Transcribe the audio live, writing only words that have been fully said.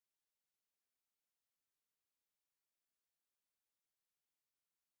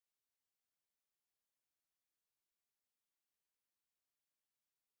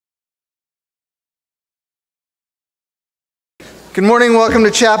Good morning, welcome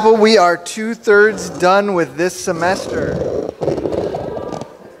to chapel. We are 2/3 done with this semester.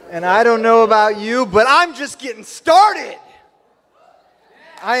 And I don't know about you, but I'm just getting started.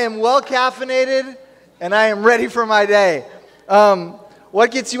 I am well caffeinated and I am ready for my day.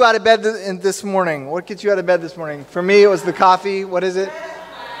 What gets you out of bed this morning? What gets you out of bed this morning? For me, it was the coffee. What is it?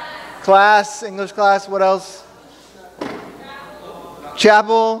 Class, English class. What else?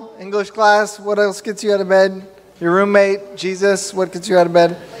 Chapel, English class. What else gets you out of bed? Your roommate, Jesus. What gets you out of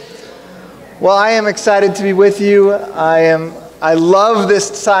bed? Well, I am excited to be with you. I love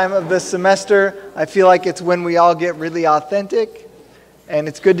this time of the semester. I feel like it's when we all get really authentic, and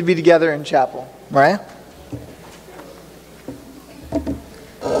it's good to be together in chapel. Right?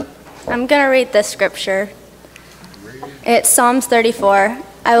 I'm going to read this scripture. It's Psalms 34.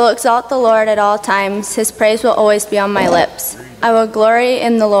 I will exalt the Lord at all times. His praise will always be on my lips. I will glory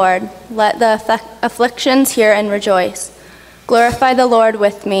in the Lord. Let the afflictions hear and rejoice. Glorify the Lord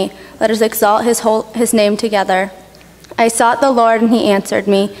with me. Let us exalt his name together. I sought the Lord, and he answered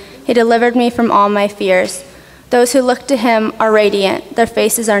me. He delivered me from all my fears. Those who look to him are radiant. Their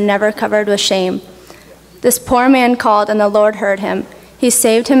faces are never covered with shame. This poor man called, and the Lord heard him. He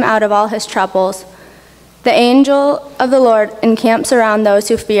saved him out of all his troubles. The angel of the Lord encamps around those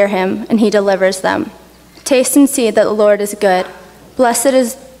who fear him, and he delivers them. Taste and see that the Lord is good. Blessed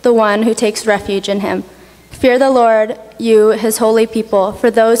is the one who takes refuge in him. Fear the Lord, you, his holy people,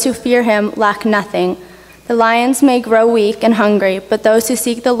 for those who fear him lack nothing. The lions may grow weak and hungry, but those who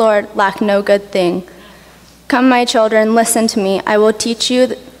seek the Lord lack no good thing. Come, my children, listen to me. I will teach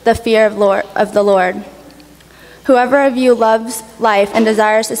you the fear of the Lord. Whoever of you loves life and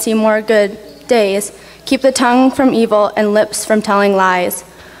desires to see more good days, keep the tongue from evil and lips from telling lies.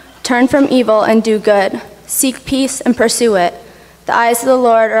 Turn from evil and do good. Seek peace and pursue it. The eyes of the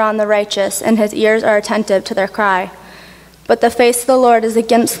Lord are on the righteous, and his ears are attentive to their cry. But the face of the Lord is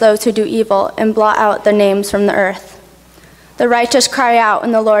against those who do evil and blot out their names from the earth. The righteous cry out,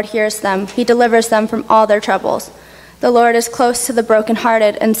 and the Lord hears them. He delivers them from all their troubles. The Lord is close to the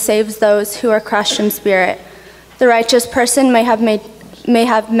brokenhearted and saves those who are crushed in spirit. The righteous person may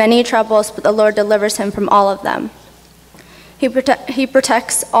have many troubles, but the Lord delivers him from all of them. He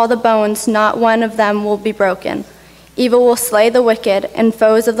protects all the bones, not one of them will be broken. Evil will slay the wicked, and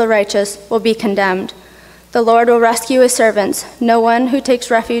foes of the righteous will be condemned. The Lord will rescue his servants. No one who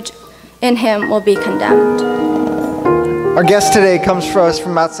takes refuge in him will be condemned. Our guest today comes for us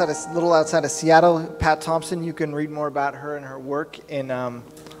from a little outside of Seattle, Pat Thompson. You can read more about her and her work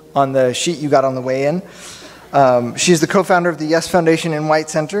on the sheet you got on the way in. She's the co-founder of the Yes Foundation in White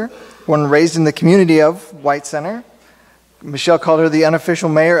Center, born and raised in the community of White Center. Michelle called her the unofficial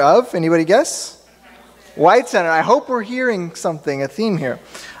mayor of, anybody guess? White Center. I hope we're hearing something, a theme here.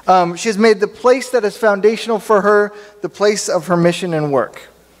 She has made the place that is foundational for her the place of her mission and work.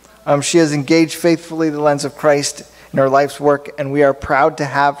 She has engaged faithfully the lens of Christ in her life's work, and we are proud to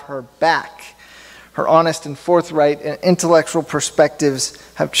have her back. Her honest and forthright and intellectual perspectives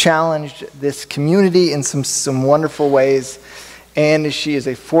have challenged this community in some wonderful ways, and she is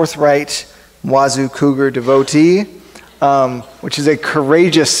a forthright Wazoo Cougar devotee, which is a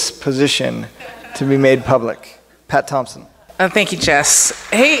courageous position to be made public. Pat Thompson. Thank you, Jess.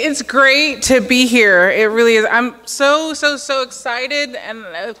 Hey, it's great to be here. It really is. I'm so excited.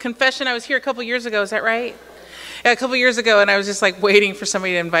 And confession, I was here a couple years ago. Is that right? Yeah, a couple years ago, and I was just like waiting for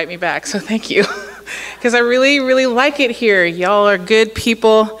somebody to invite me back. So thank you, because I really like it here. Y'all are good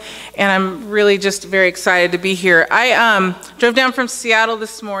people, and I'm really just very excited to be here. I drove down from Seattle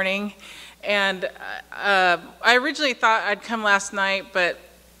this morning, and I originally thought I'd come last night, but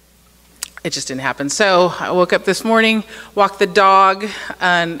it just didn't happen. So I woke up this morning, walked the dog,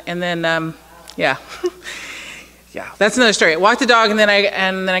 and then yeah. Yeah, that's another story. I walked the dog, and then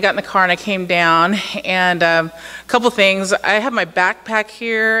I got in the car and I came down. And a couple things. I have my backpack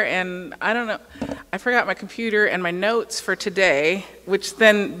here, and I don't know. I forgot my computer and my notes for today, which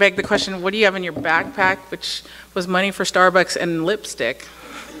then begged the question: what do you have in your backpack? Which was money for Starbucks and lipstick.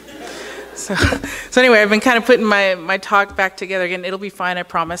 So anyway, I've been kind of putting my talk back together again. It'll be fine, I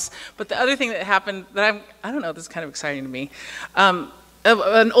promise. But the other thing that happened that I don't know, this is kind of exciting to me.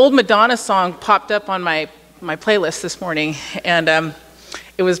 An old Madonna song popped up on my playlist this morning, and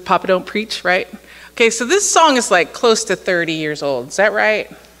it was Papa Don't Preach, right? Okay, so this song is like close to 30 years old. Is that right?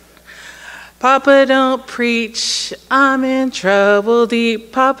 Papa don't preach, I'm in trouble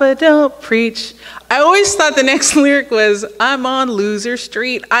deep. Papa don't preach. I always thought the next lyric was, I'm on loser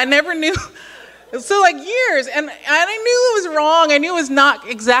street. I never knew. So like years, and I knew it was wrong. I knew it was not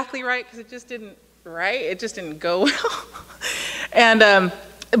exactly right because it just didn't, right? It just didn't go well. And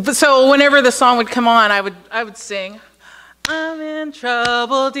but so whenever the song would come on, I would sing, I'm in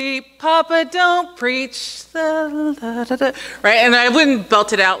trouble deep, Papa don't preach, right? And I wouldn't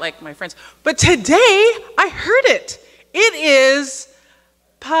belt it out like my friends. But today, I heard it. It is,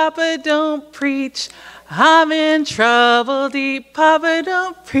 Papa don't preach, I'm in trouble deep, Papa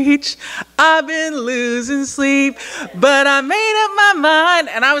don't preach, I've been losing sleep, but I made up my mind.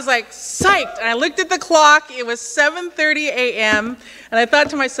 And I was like psyched. And I looked at the clock, it was 7:30 a.m. And I thought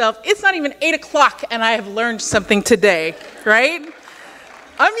to myself, it's not even 8 o'clock and I have learned something today, right?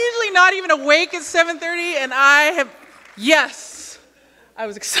 I'm usually not even awake at 7:30 and I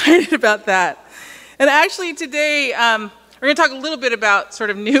was excited about that. And actually today, we're gonna talk a little bit about sort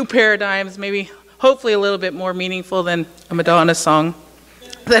of new paradigms, maybe hopefully a little bit more meaningful than a Madonna song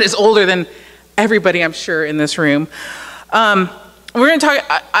that is older than everybody, I'm sure, in this room. We're going to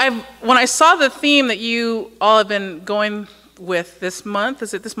talk, when I saw the theme that you all have been going with this month,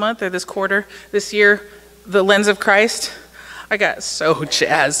 is it this month or this quarter, this year, the lens of Christ, I got so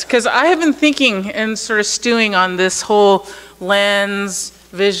jazzed because I have been thinking and sort of stewing on this whole lens,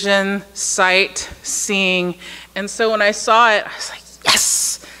 vision, sight, seeing. And so when I saw it, I was like,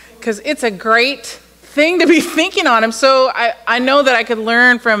 yes! Because it's a great thing to be thinking on. And so I know that I could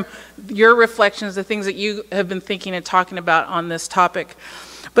learn from your reflections, the things that you have been thinking and talking about on this topic.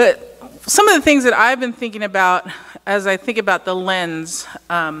 But some of the things that I've been thinking about as I think about the lens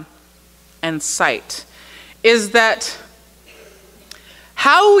and sight is that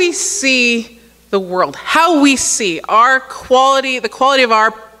how we see the world, how we see our quality, the quality of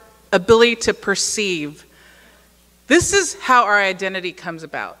our ability to perceive, this is how our identity comes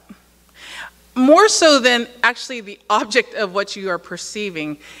about. More so than actually the object of what you are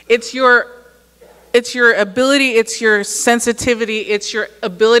perceiving. It's your ability, it's your sensitivity, it's your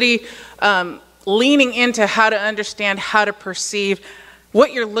ability leaning into how to understand, how to perceive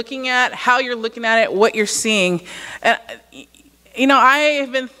what you're looking at, how you're looking at it, what you're seeing. And, you know, I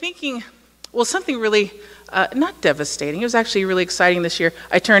have been thinking, well, something really, not devastating, it was actually really exciting this year.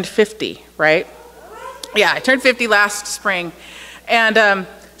 I turned 50, right? Yeah, I turned 50 last spring. And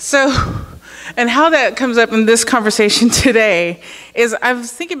and how that comes up in this conversation today is I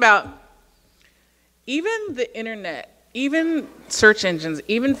was thinking about even the internet, even search engines,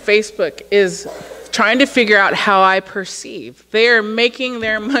 even Facebook is trying to figure out how I perceive. They are making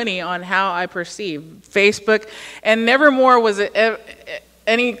their money on how I perceive Facebook, and never more was it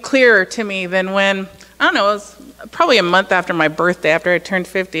any clearer to me than when, I don't know, it was probably a month after my birthday, after I turned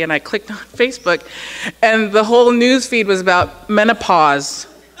 50, and I clicked on Facebook, and the whole news feed was about menopause.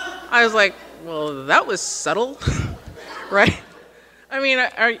 I was like, well, that was subtle, right? I mean,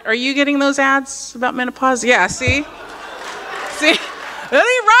 are you getting those ads about menopause? Yeah, see? See? That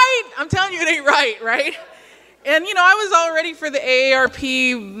ain't right. I'm telling you, it ain't right, right? And, you know, I was all ready for the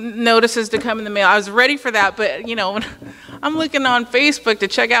AARP notices to come in the mail. I was ready for that, but, you know, when I'm looking on Facebook to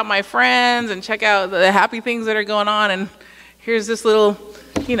check out my friends and check out the happy things that are going on, and here's this little,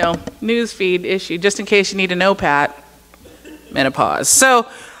 you know, news feed issue, just in case you need to know, Pat, menopause. So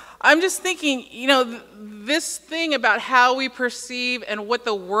I'm just thinking, you know, this thing about how we perceive and what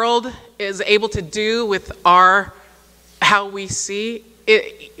the world is able to do with how we see,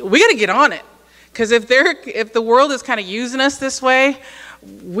 we got to get on it. Because if the world is kind of using us this way,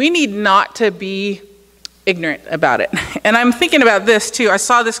 we need not to be ignorant about it. And I'm thinking about this too. I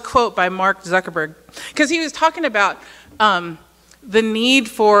saw this quote by Mark Zuckerberg, because he was talking about the need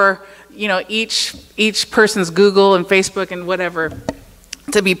for, you know, each person's Google and Facebook and whatever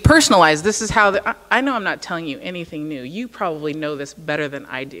to be personalized. This is how, I know I'm not telling you anything new. You probably know this better than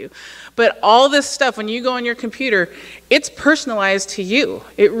I do. But all this stuff, when you go on your computer, it's personalized to you.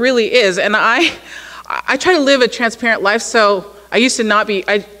 It really is. And I try to live a transparent life, so I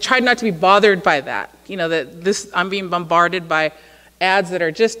tried not to be bothered by that. You know, that I'm being bombarded by ads that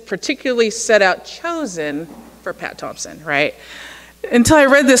are just particularly set out, chosen for Pat Thompson, right? Until I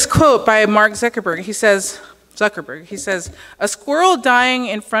read this quote by Mark Zuckerberg. He says, a squirrel dying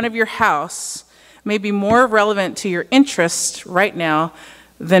in front of your house may be more relevant to your interests right now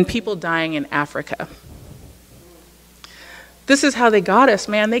than people dying in Africa. This is how they got us,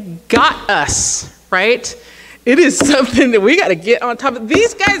 man. They got us, right? It is something that we got to get on top of.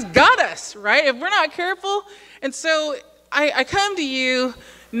 These guys got us, right? If we're not careful. And so I come to you,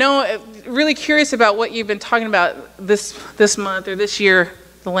 really curious about what you've been talking about this month or this year,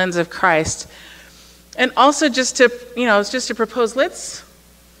 the lens of Christ. And also just to propose, let's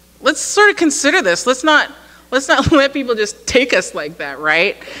sort of consider this. Let's not let people just take us like that,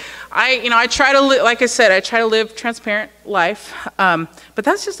 right? I try to live, like I said, I try to live transparent life, but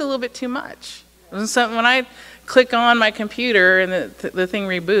that's just a little bit too much. And so when I click on my computer and the thing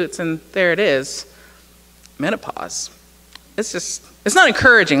reboots and there it is, menopause. it's not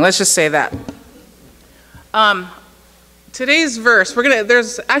encouraging. Let's just say that. Today's verse,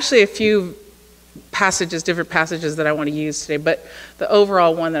 there's actually a few different passages that I want to use today, but the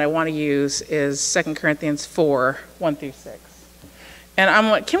overall one that I want to use is 2 Corinthians 4, 1 through 6.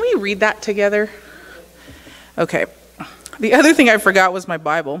 And can we read that together? Okay. The other thing I forgot was my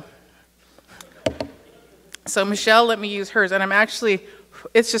Bible. So Michelle let me use hers, and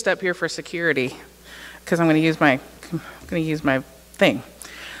it's just up here for security, because I'm going to use my thing.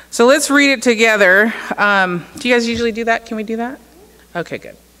 So let's read it together. Do you guys usually do that? Can we do that? Okay,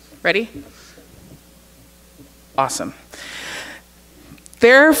 good. Ready? Awesome.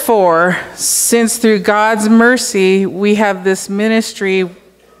 Therefore, since through God's mercy we have this ministry,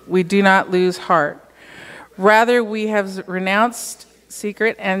 we do not lose heart. Rather, we have renounced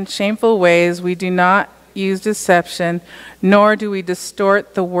secret and shameful ways. We do not use deception, nor do we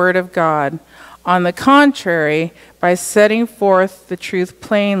distort the word of God. On the contrary, by setting forth the truth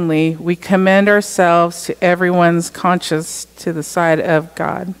plainly, we commend ourselves to everyone's conscience to the side of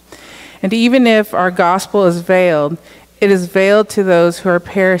God. And even if our gospel is veiled, it is veiled to those who are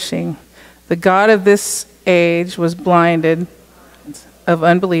perishing. The God of this age was blinded of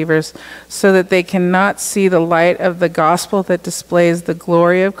unbelievers, so that they cannot see the light of the gospel that displays the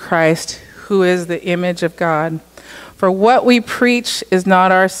glory of Christ, who is the image of God. For what we preach is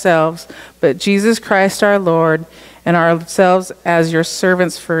not ourselves, but Jesus Christ our Lord, and ourselves as your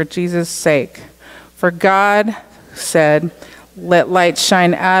servants for Jesus' sake. For God said, "Let light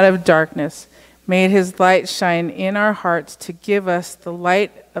shine out of darkness," made his light shine in our hearts to give us the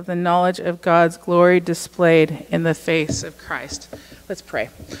light of the knowledge of God's glory displayed in the face of Christ. Let's pray.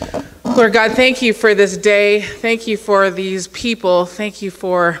 Lord God, thank you for this day. Thank you for these people. Thank you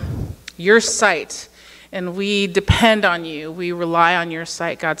for your sight. And we depend on you. We rely on your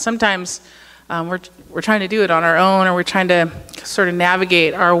sight, God. Sometimes we're trying to do it on our own, or we're trying to sort of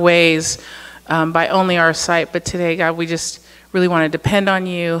navigate our ways by only our sight. But today, God, we just really want to depend on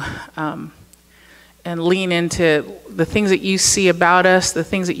you and lean into the things that you see about us, the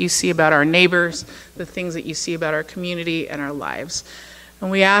things that you see about our neighbors, the things that you see about our community and our lives. And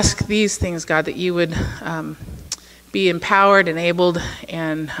we ask these things, God, that you would be empowered, enabled,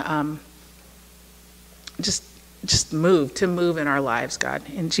 and just move in our lives, God.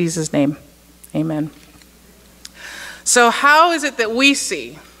 In Jesus' name, amen. So how is it that we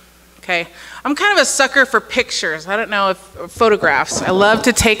see? Okay, I'm kind of a sucker for pictures. I don't know if photographs. I love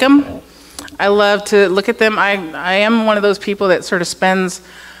to take them. I love to look at them. I am one of those people that sort of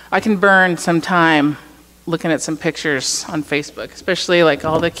I can burn some time looking at some pictures on Facebook, especially like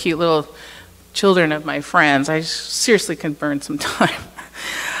all the cute little children of my friends. I seriously can burn some time.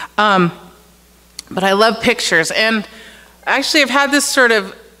 But I love pictures. And actually I've had this sort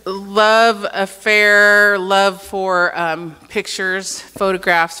of love for pictures,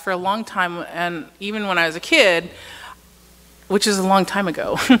 photographs for a long time. And even when I was a kid, which is a long time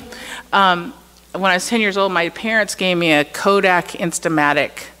ago, when I was 10 years old, my parents gave me a Kodak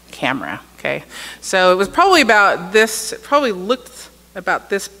Instamatic camera, okay? So it was probably about this, it probably looked about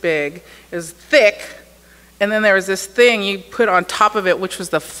this big. It was thick, and then there was this thing you put on top of it, which was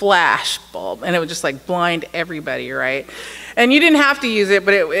the flash bulb, and it would just like blind everybody, right? And you didn't have to use it,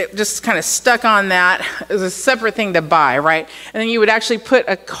 but it just kind of stuck on that. It was a separate thing to buy, right? And then you would actually put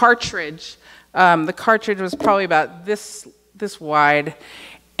a cartridge. The cartridge was probably about this wide,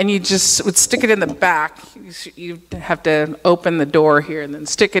 and you just would stick it in the back. You'd have to open the door here and then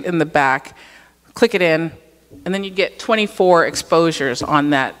stick it in the back, click it in, and then you get 24 exposures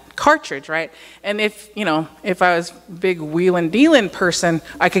on that cartridge, right? And if I was a big wheelin' dealin' person,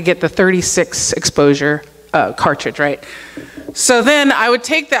 I could get the 36 exposure cartridge, right? So then I would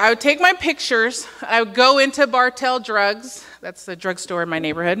take my pictures, I would go into Bartell Drugs, that's the drugstore in my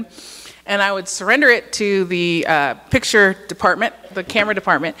neighborhood, and I would surrender it to the picture department, the camera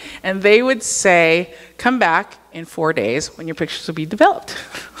department, and they would say, come back in 4 days when your pictures will be developed.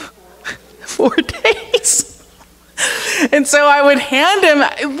 4 days. And so I would hand him,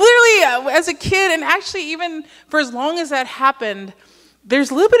 literally as a kid, and actually even for as long as that happened,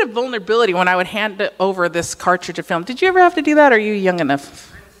 there's a little bit of vulnerability when I would hand over this cartridge of film. Did you ever have to do that, or are you young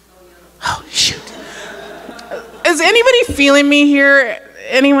enough? Oh, shoot. Is anybody feeling me here?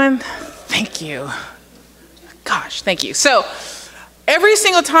 Anyone? Thank you. Gosh, thank you. So every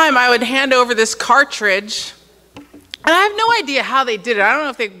single time I would hand over this cartridge, and I have no idea how they did it. I don't know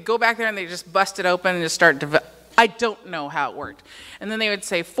if they go back there and they just bust it open and just start I don't know how it worked. And then they would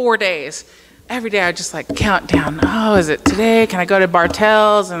say 4 days. Every day I'd just like count down. Oh, is it today? Can I go to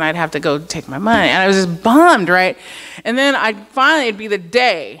Bartell's? And I'd have to go take my money. And I was just bummed, right? And then it'd be the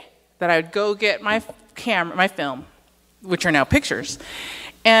day that I would go get my camera, my film, which are now pictures.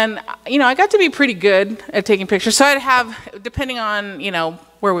 And, you know, I got to be pretty good at taking pictures. So I'd have, depending on, you know,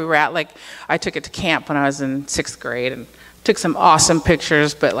 where we were at, like I took it to camp when I was in 6th grade and took some awesome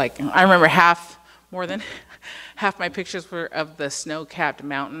pictures, but like I remember more than half my pictures were of the snow-capped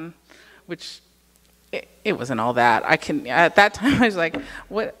mountain, which it wasn't all that. At that time I was like,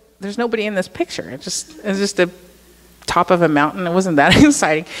 what? There's nobody in this picture. It's just a top of a mountain. It wasn't that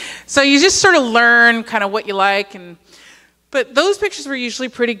exciting. So you just sort of learn kind of what you like, but those pictures were usually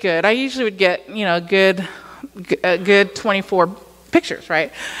pretty good. I usually would get, you know, a good 24 pictures,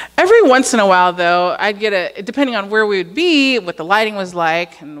 right? Every once in a while, though, I'd get depending on where we would be, what the lighting was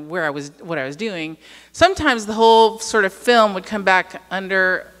like, and what I was doing. Sometimes the whole sort of film would come back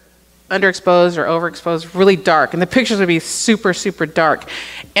underexposed or overexposed, really dark, and the pictures would be super, super dark.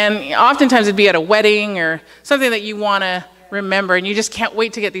 And oftentimes it'd be at a wedding or something that you want to remember, and you just can't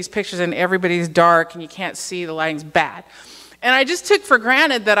wait to get these pictures, and everybody's dark, and you can't see, the lighting's bad. And I just took for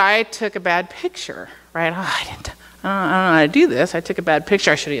granted that I took a bad picture, right? Oh, I don't know how to do this. I took a bad picture.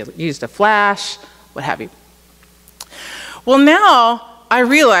 I should have used a flash, what have you. Well, now I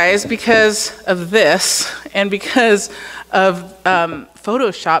realize because of this and because of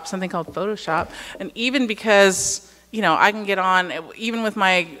Photoshop, something called Photoshop, and even because, you know, I can get on, even with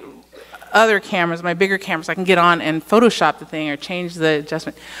my other cameras, my bigger cameras, I can get on and Photoshop the thing or change the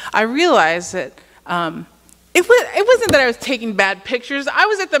adjustment. I realized that it wasn't that I was taking bad pictures. I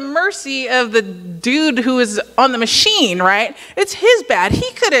was at the mercy of the dude who was on the machine, right? It's his bad. He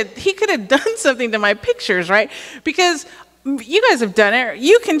could have done something to my pictures, right? Because you guys have done it.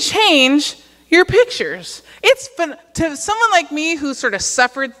 You can change your pictures. It's fun to someone like me who sort of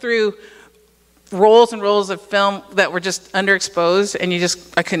suffered through rolls and rolls of film that were just underexposed and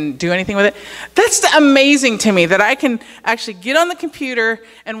I couldn't do anything with it. That's amazing to me that I can actually get on the computer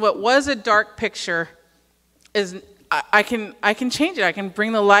and what was a dark picture I can change it. I can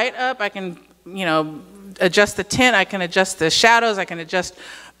bring the light up. I can, you know, adjust the tint. I can adjust the shadows. I can adjust.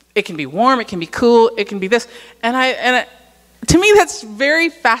 It can be warm. It can be cool. It can be this. To me, that's very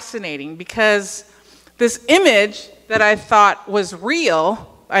fascinating because this image that I thought was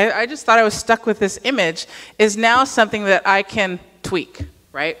real, I just thought I was stuck with this image, is now something that I can tweak,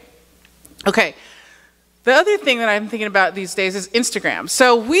 right? Okay. The other thing that I'm thinking about these days is Instagram.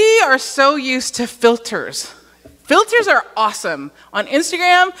 So we are so used to filters. Filters are awesome. On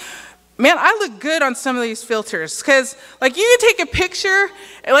Instagram, man, I look good on some of these filters because, like, you can take a picture,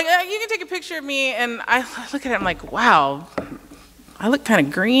 of me, and I look at it, I'm like, wow, I look kind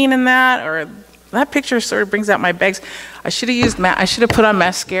of green in that, or that picture sort of brings out my bags. I should have put on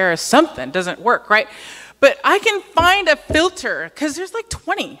mascara. Something doesn't work, right? But I can find a filter because there's like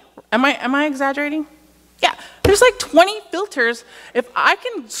 20. Am I exaggerating? Yeah, there's like 20 filters. If I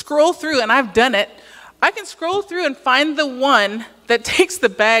can scroll through, and I've done it, I can scroll through and find the one that takes the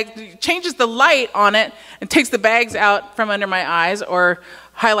bag, changes the light on it, and takes the bags out from under my eyes, or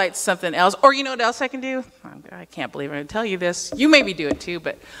highlights something else. Or you know what else I can do? I can't believe I'm going to tell you this. You maybe do it too,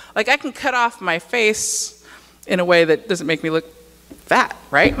 but like I can cut off my face in a way that doesn't make me look fat,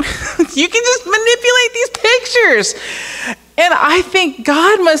 right? You can just manipulate these pictures. And I think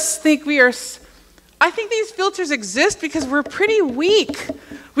God must think I think these filters exist because we're pretty weak.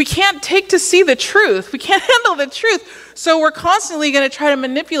 We can't take to see the truth. We can't handle the truth. So we're constantly going to try to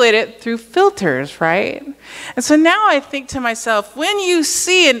manipulate it through filters, right? And so now I think to myself, when you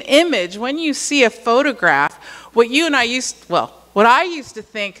see an image, when you see a photograph, what I used to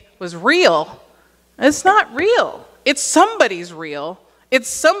think was real, it's not real. It's somebody's real. It's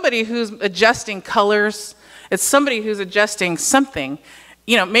somebody who's adjusting colors. It's somebody who's adjusting something.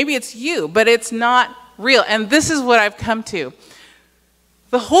 You know, maybe it's you, but it's not real. And this is what I've come to.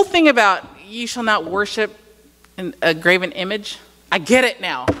 The whole thing about you shall not worship a graven image, I get it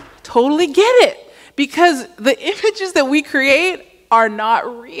now. Totally get it. Because the images that we create are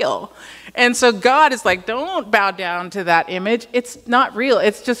not real. And so God is like, don't bow down to that image. It's not real.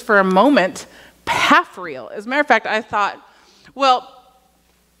 It's just for a moment, half real. As a matter of fact, I thought, well,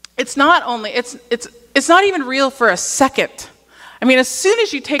 it's not even real for a second. I mean, as soon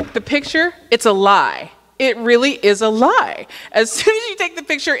as you take the picture, it's a lie. It really is a lie. As soon as you take the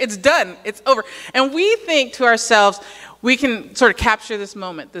picture, it's done. It's over. And we think to ourselves, we can sort of capture this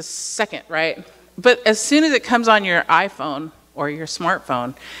moment, this second, right? But as soon as it comes on your iPhone or your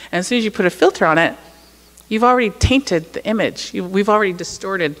smartphone, and as soon as you put a filter on it, you've already tainted the image. We've already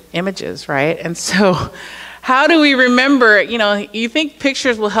distorted images, right? And so how do we remember, you know, you think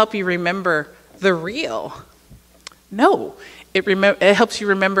pictures will help you remember the real. No, it helps you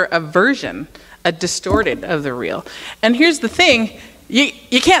remember a version, a distorted of the real. And here's the thing,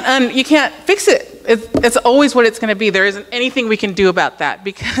 you can't fix it. It's always what it's going to be. There isn't anything we can do about that,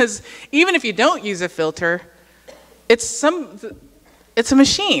 because even if you don't use a filter, it's a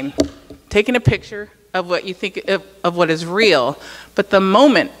machine taking a picture of what you think of what is real, but the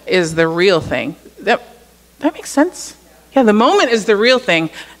moment is the real thing. That makes sense? Yeah, the moment is the real thing,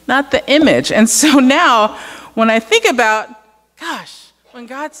 not the image. And so now, when I think about, gosh, when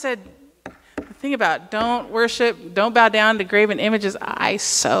God said, think about don't worship, don't bow down to graven images, I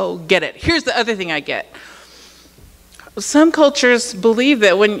so get it. Here's the other thing I get. Some cultures believe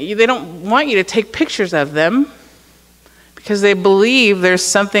that they don't want you to take pictures of them because they believe there's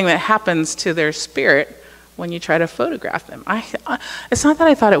something that happens to their spirit when you try to photograph them. It's not that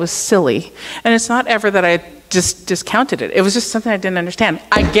I thought it was silly, and it's not ever that I just discounted it. It was just something I didn't understand.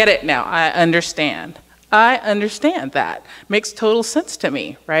 I get it now. I understand that. Makes total sense to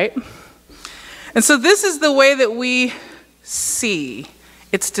me, right? And so this is the way that we see.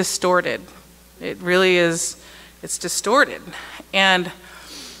 It's distorted. It really is. It's distorted. And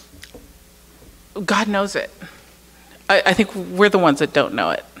God knows it. I think we're the ones that don't know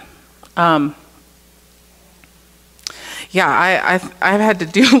it. I've had to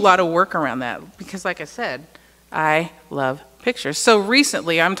do a lot of work around that because, like I said, I love pictures. So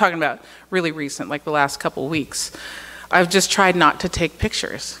recently, I'm talking about really recent, like the last couple weeks, I've just tried not to take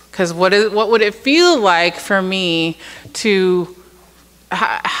pictures, because what would it feel like for me to,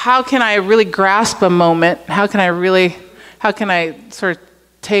 how can I really grasp a moment? How can I sort of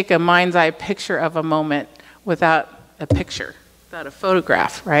take a mind's eye picture of a moment without a picture, without a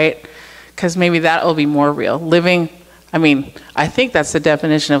photograph, right? Because maybe that will be more real. I think that's the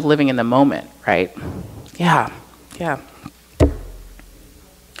definition of living in the moment, right? Yeah.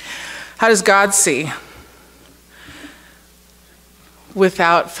 How does God see?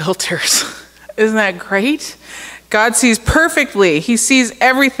 Without filters. Isn't that great? God sees perfectly. He sees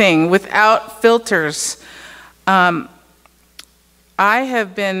everything without filters. I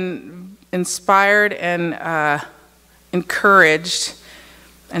have been inspired and encouraged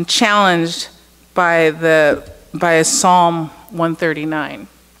and challenged by Psalm 139.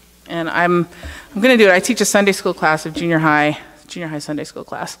 And I'm going to do it. I teach a Sunday school class of junior high Sunday school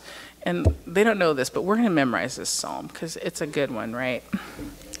class. And they don't know this, but we're going to memorize this psalm because it's a good one, right?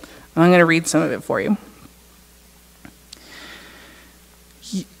 I'm going to read some of it for you.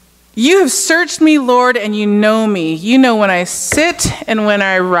 You have searched me, Lord, and you know me. You know when I sit and when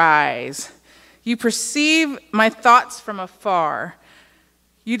I rise. You perceive my thoughts from afar.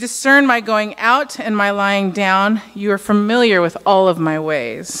 You discern my going out and my lying down. You are familiar with all of my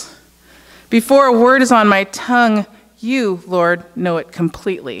ways. Before a word is on my tongue, you, Lord, know it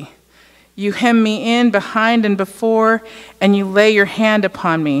completely. You hem me in behind and before, and you lay your hand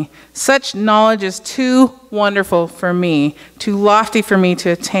upon me. Such knowledge is too wonderful for me, too lofty for me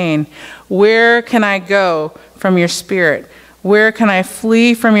to attain. Where can I go from your spirit? Where can I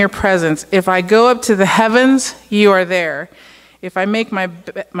flee from your presence? If I go up to the heavens, you are there. If I make my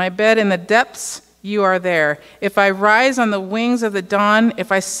bed in the depths, you are there. If I rise on the wings of the dawn,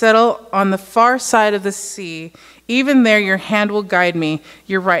 if I settle on the far side of the sea, even there your hand will guide me,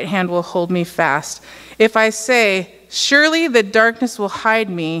 your right hand will hold me fast. If I say, surely the darkness will hide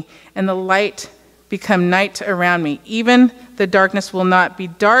me, and the light become night around me, even the darkness will not be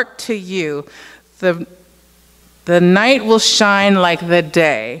dark to you. The night will shine like the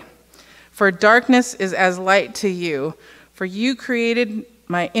day. For darkness is as light to you. For you created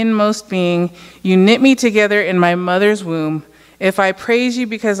my inmost being. You knit me together in my mother's womb. If I praise you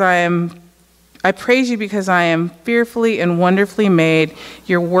because I am fearfully and wonderfully made.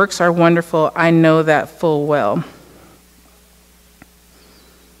 Your works are wonderful. I know that full well.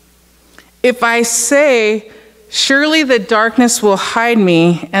 If I say, surely the darkness will hide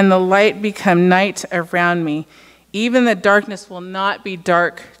me and the light become night around me, even the darkness will not be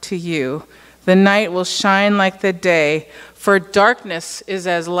dark to you. The night will shine like the day, for darkness is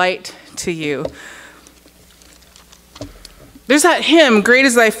as light to you. There's that hymn, Great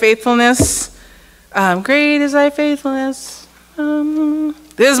is Thy Faithfulness. Great is Thy faithfulness.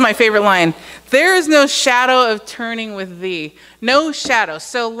 This is my favorite line. There is no shadow of turning with Thee. No shadow.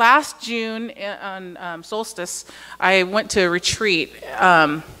 So last June on solstice, I went to a retreat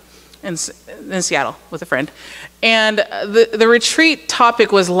in Seattle with a friend. And the retreat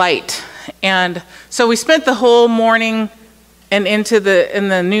topic was light. And so we spent the whole morning and in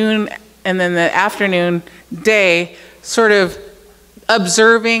the noon and then the afternoon day sort of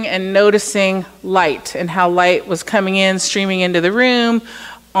observing and noticing light and how light was coming in, streaming into the room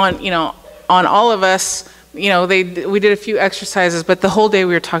on all of us. We did a few exercises, but the whole day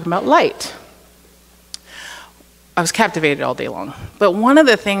we were talking about light. I was captivated all day long. But one of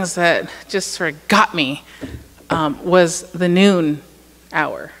the things that just sort of got me was the noon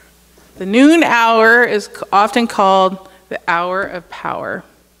hour. The noon hour is often called the hour of power.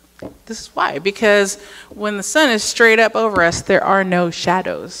 This is why, because when the sun is straight up over us, there are no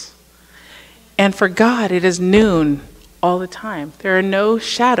shadows. And for God, it is noon all the time. There are no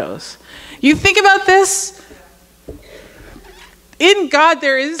shadows. You think about this. In God,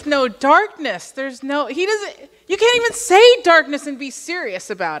 there is no darkness. You can't even say darkness and be serious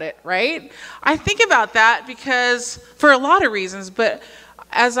about it, right? I think about that because, for a lot of reasons, but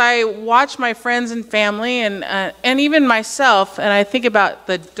as I watch my friends and family and even myself, and I think about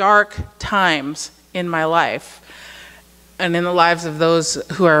the dark times in my life and in the lives of those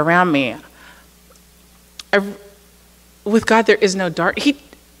who are around me, with God there is no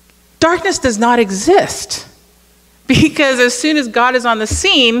darkness does not exist, because as soon as God is on the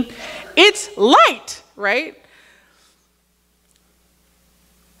scene, it's light, right?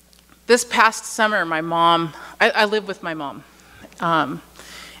 This past summer, my mom, I live with my mom.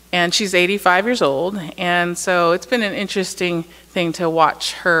 And she's 85 years old, and so it's been an interesting thing to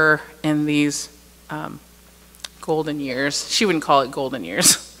watch her in these golden years. She wouldn't call it golden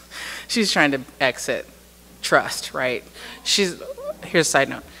years. She's trying to exit trust, right? Here's a side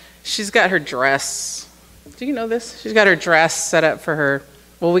note. She's got her dress. Do you know this? She's got her dress set up for her,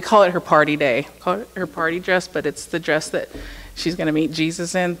 well, we call it her party day. Call it her party dress, but it's the dress that she's going to meet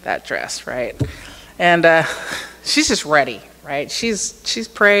Jesus in, that dress, right? And she's just ready. Right? She's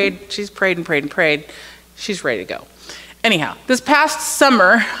prayed and prayed and prayed. She's ready to go. Anyhow, this past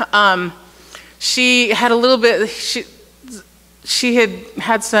summer, she had a little bit, she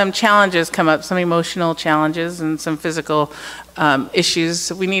had some challenges come up, some emotional challenges and some physical issues.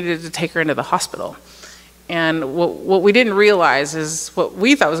 So we needed to take her into the hospital. And what we didn't realize is what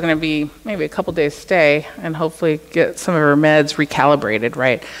we thought was going to be maybe a couple days stay and hopefully get some of her meds recalibrated,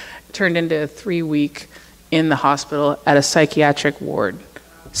 right? It turned into a 3-week in the hospital at a psychiatric ward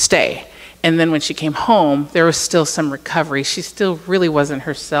stay. And then when she came home, there was still some recovery. She still really wasn't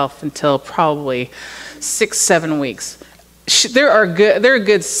herself until probably 6-7 weeks. There are a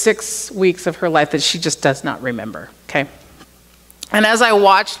good 6 weeks of her life that she just does not remember, okay? And as I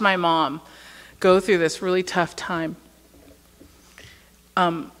watched my mom go through this really tough time,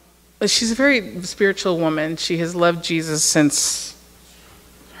 she's a very spiritual woman. She has loved Jesus since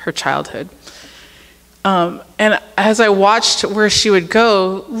her childhood. And as I watched where she would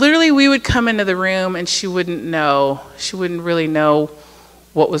go, literally we would come into the room and she wouldn't really know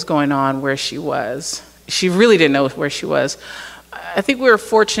what was going on, where she was. She really didn't know where she was. I think we were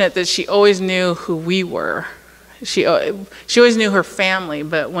fortunate that she always knew who we were. She always knew her family,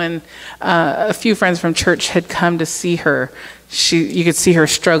 but when a few friends from church had come to see her, you could see her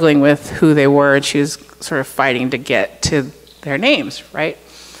struggling with who they were, and she was sort of fighting to get to their names, right?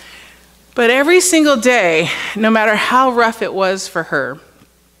 But every single day, no matter how rough it was for her,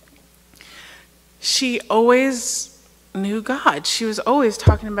 she always knew God. She was always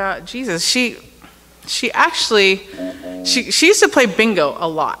talking about Jesus. She used to play bingo a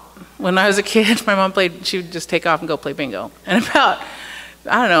lot. When I was a kid, my mom she would just take off and go play bingo. And about,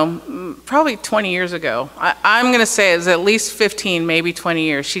 I don't know, probably 20 years ago, I'm going to say it was at least 15, maybe 20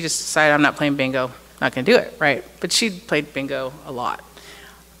 years, she just decided, I'm not playing bingo, not going to do it, right? But she played bingo a lot.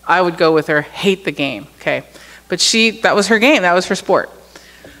 I would go with her, hate the game, okay? But that was her game, that was her sport.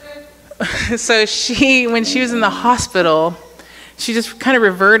 So when she was in the hospital, she just kind of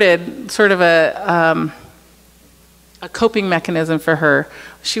reverted sort of a coping mechanism for her.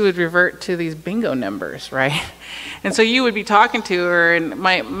 She would revert to these bingo numbers, right? And so you would be talking to her, and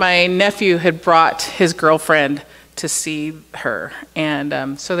my nephew had brought his girlfriend to see her.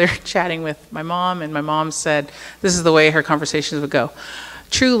 And so they're chatting with my mom, and my mom said, this is the way her conversations would go.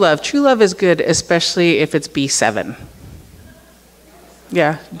 True love is good, especially if it's B7.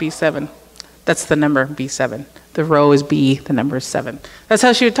 Yeah, B7. That's the number, B7. The row is B, the number is 7. That's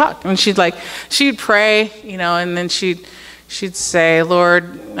how she would talk. And she'd pray, and then she'd say,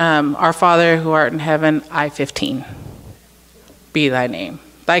 Lord, our Father who art in heaven, I-15. Be thy name.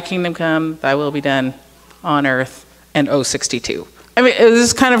 Thy kingdom come, thy will be done on earth, and O62. I mean, this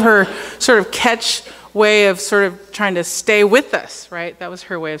is kind of her sort of catch way of sort of trying to stay with us, right? That was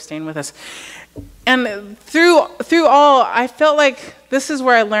her way of staying with us. And through all, I felt like this is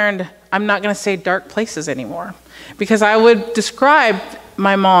where I learned I'm not going to say dark places anymore. Because I would describe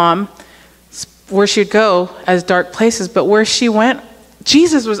my mom, where she'd go, as dark places, but where she went,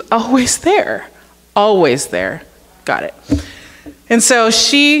 Jesus was always there. Always there. Got it. And so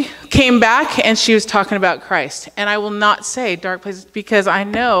she came back and she was talking about Christ. And I will not say dark places because I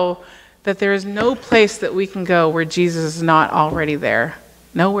know that there is no place that we can go where Jesus is not already there.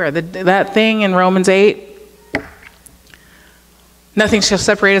 Nowhere. That thing in Romans 8, nothing shall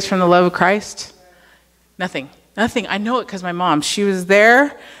separate us from the love of Christ. Nothing. Nothing. I know it because my mom, she was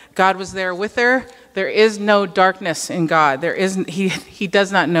there. God was there with her. There is no darkness in God. He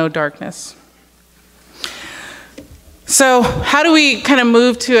does not know darkness. So how do we kind of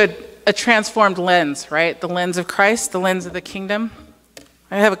move to a transformed lens, right? The lens of Christ, the lens of the kingdom.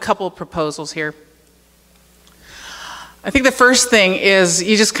 I have a couple of proposals here. I think the first thing is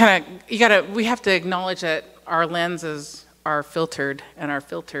we have to acknowledge that our lenses are filtered and our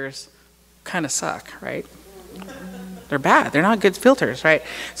filters kind of suck, right? They're bad. They're not good filters, right?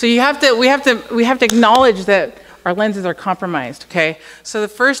 So we have to acknowledge that our lenses are compromised, okay? So the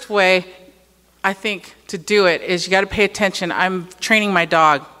first way I think to do it is you got to pay attention. I'm training my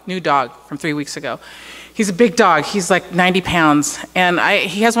dog, new dog from 3 weeks ago. He's a big dog. He's like 90 pounds. And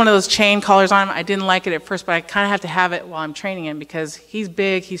he has one of those chain collars on him. I didn't like it at first, but I kind of have to have it while I'm training him because he's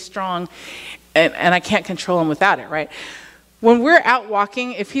big, he's strong, and I can't control him without it, right? When we're out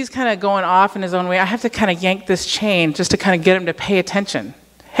walking, if he's kind of going off in his own way, I have to kind of yank this chain just to kind of get him to pay attention.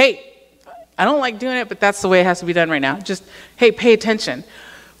 Hey, I don't like doing it, but that's the way it has to be done right now. Just, hey, pay attention.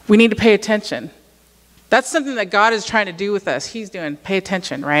 We need to pay attention. That's something that God is trying to do with us. He's doing, pay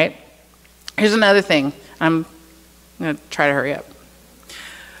attention, right? Here's another thing. I'm going to try to hurry up.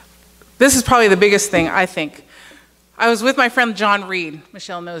 This is probably the biggest thing, I think. I was with my friend John Reed.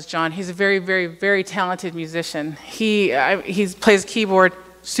 Michelle knows John. He's a very, very, very talented musician. He plays keyboard,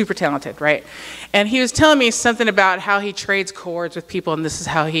 super talented, right? And he was telling me something about how he trades chords with people, and this is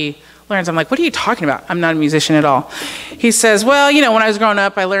how he learns. I'm like, what are you talking about? I'm not a musician at all. He says, well, when I was growing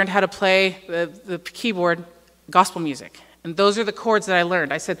up, I learned how to play the keyboard, gospel music. And those are the chords that I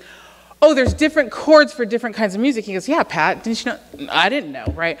learned. I said, oh, there's different chords for different kinds of music. He goes, yeah, Pat, didn't you know? I didn't know,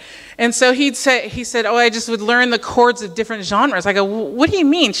 right? And so he said, oh, I just would learn the chords of different genres. I go, what do you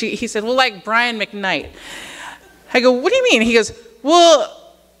mean? He said, well, like Brian McKnight. I go, what do you mean? He goes,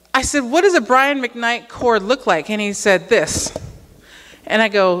 well, I said, what does a Brian McKnight chord look like? And he said, this. And I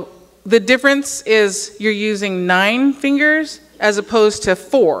go, the difference is you're using 9 fingers as opposed to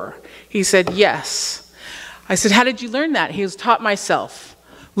 4. He said, yes. I said, how did you learn that? He was taught myself.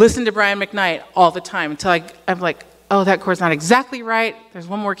 Listen to Brian McKnight all the time until I'm like, oh, that chord's not exactly right. There's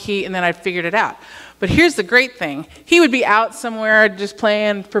one more key, and then I figured it out. But here's the great thing. He would be out somewhere just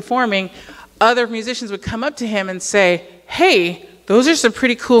playing, performing. Other musicians would come up to him and say, hey, those are some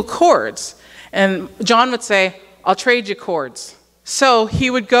pretty cool chords. And John would say, I'll trade you chords. So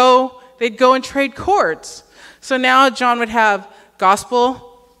they'd go and trade chords. So now John would have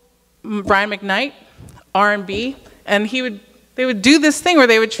gospel, Brian McKnight, R&B, and they would do this thing where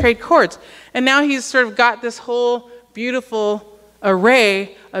they would trade chords. And now he's sort of got this whole beautiful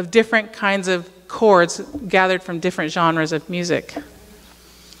array of different kinds of chords gathered from different genres of music.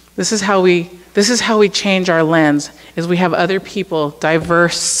 This is how we change our lens, is we have other people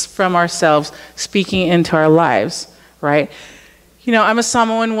diverse from ourselves speaking into our lives, right? I'm a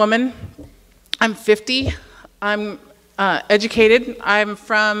Samoan woman. I'm 50. I'm educated. I'm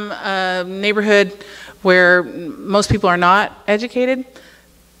from a neighborhood where most people are not educated.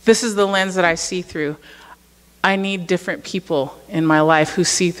 This is the lens that I see through. I need different people in my life who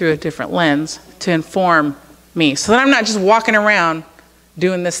see through a different lens to inform me, so that I'm not just walking around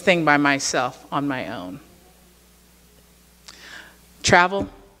doing this thing by myself on my own. Travel.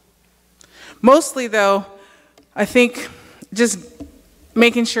 Mostly though, I think just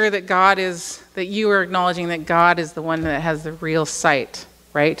making sure that that you are acknowledging that God is the one that has the real sight,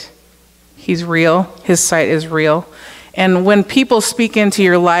 right? He's real. His sight is real. And when people speak into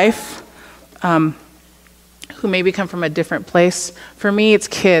your life, who maybe come from a different place, for me, it's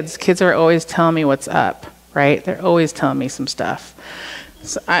kids. Kids are always telling me what's up, right? They're always telling me some stuff.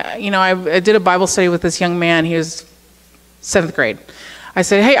 So I did a Bible study with this young man. He was 7th grade. I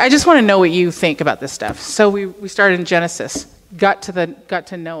said, hey, I just want to know what you think about this stuff. So we started in Genesis, got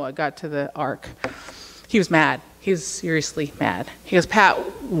to Noah, got to the ark. He was mad. He was seriously mad. He goes, Pat,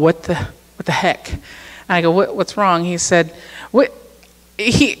 what the heck? And I go, what's wrong? He said, the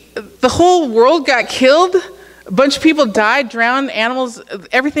whole world got killed. A bunch of people died, drowned, animals,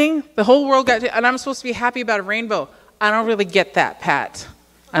 everything. The whole world and I'm supposed to be happy about a rainbow. I don't really get that, Pat.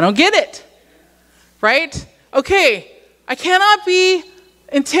 I don't get it, right? Okay, I cannot be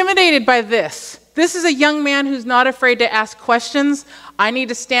intimidated by this. This is a young man who's not afraid to ask questions. I need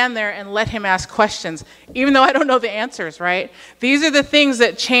to stand there and let him ask questions, even though I don't know the answers, right? These are the things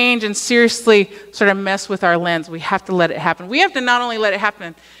that change and seriously sort of mess with our lens. We have to let it happen. We have to not only let it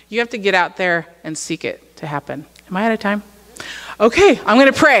happen, you have to get out there and seek it to happen. Am I out of time? Okay, I'm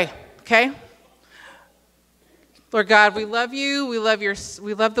going to pray. Okay? Lord God, we love you. We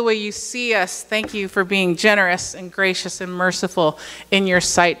love the way you see us. Thank you for being generous and gracious and merciful in your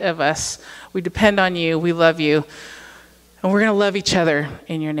sight of us. We depend on you. We love you. And we're going to love each other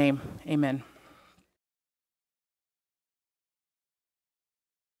in your name. Amen.